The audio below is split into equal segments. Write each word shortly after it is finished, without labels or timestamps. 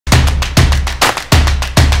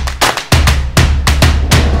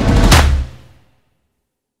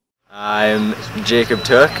I'm Jacob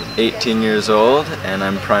Tooke, 18 years old, and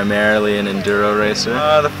I'm primarily an enduro racer.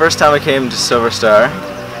 The first time I came to SilverStar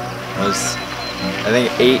was, I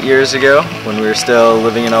think, 8 years ago when we were still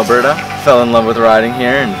living in Alberta. Fell in love with riding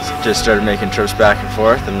here and just started making trips back and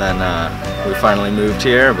forth, and then we finally moved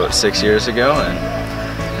here about 6 years ago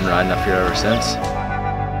and been riding up here ever since.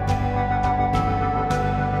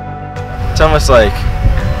 It's almost like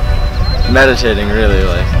meditating, really.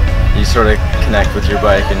 Like, you sort of connect with your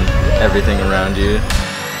bike and everything around you.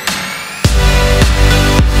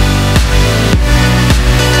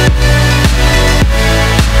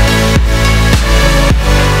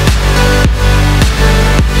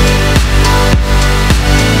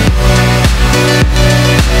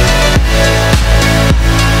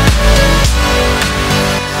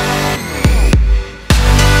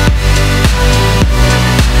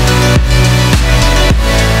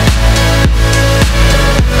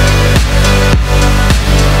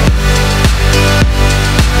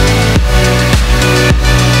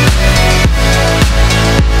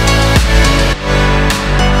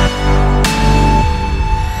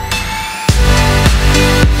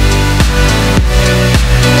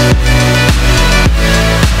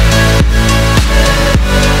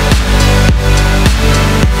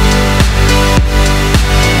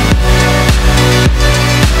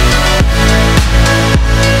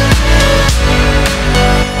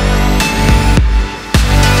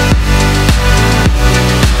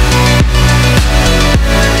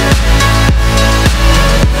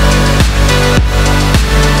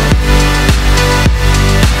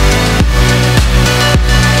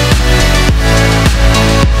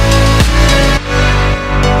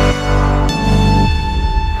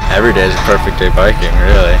 Every day is a perfect day biking,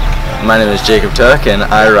 really. My name is Jacob Tooke and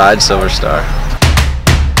I ride SilverStar.